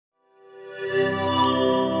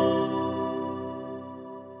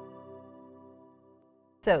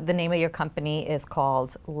So the name of your company is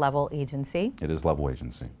called Level Agency. It is Level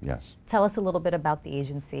Agency, yes. Tell us a little bit about the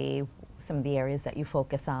agency, some of the areas that you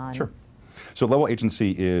focus on. Sure. So Level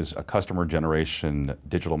Agency is a customer generation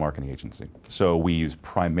digital marketing agency. So we use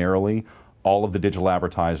primarily all of the digital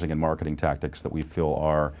advertising and marketing tactics that we feel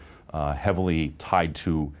are heavily tied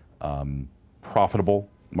to profitable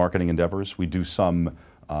marketing endeavors. We do some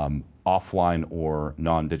offline or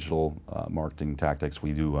non-digital marketing tactics.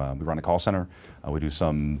 We run a call center. We do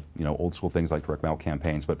some old school things like direct mail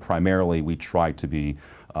campaigns, but primarily we try to be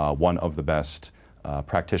one of the best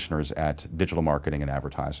practitioners at digital marketing and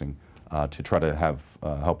advertising to try to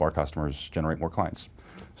help our customers generate more clients.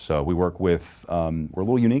 So we work with, we're a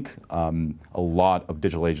little unique. A lot of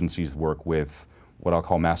digital agencies work with what I'll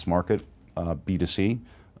call mass market B2C,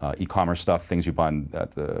 e-commerce stuff, things you buy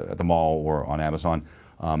at the mall or on Amazon.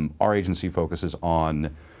 Our agency focuses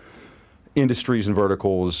on industries and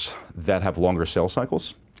verticals that have longer sales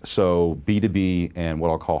cycles. So B2B and what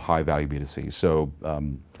I'll call high value B2C. So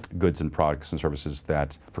goods and products and services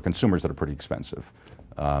that for consumers that are pretty expensive.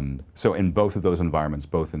 So in both of those environments,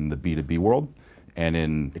 both in the B2B world and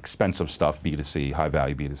in expensive stuff, B2C, high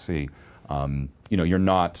value B2C, you're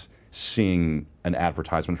not seeing an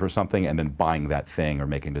advertisement for something and then buying that thing or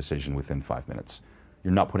making a decision within 5 minutes.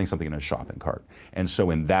 You're not putting something in a shopping cart. And so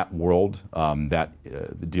in that world, that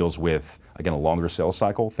deals with, again, a longer sales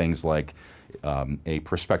cycle, things like a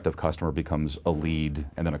prospective customer becomes a lead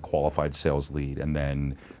and then a qualified sales lead, and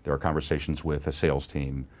then there are conversations with a sales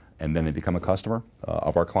team, and then they become a customer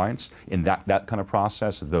of our clients. In that kind of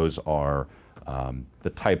process, those are the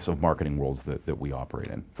types of marketing worlds that we operate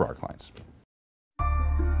in for our clients.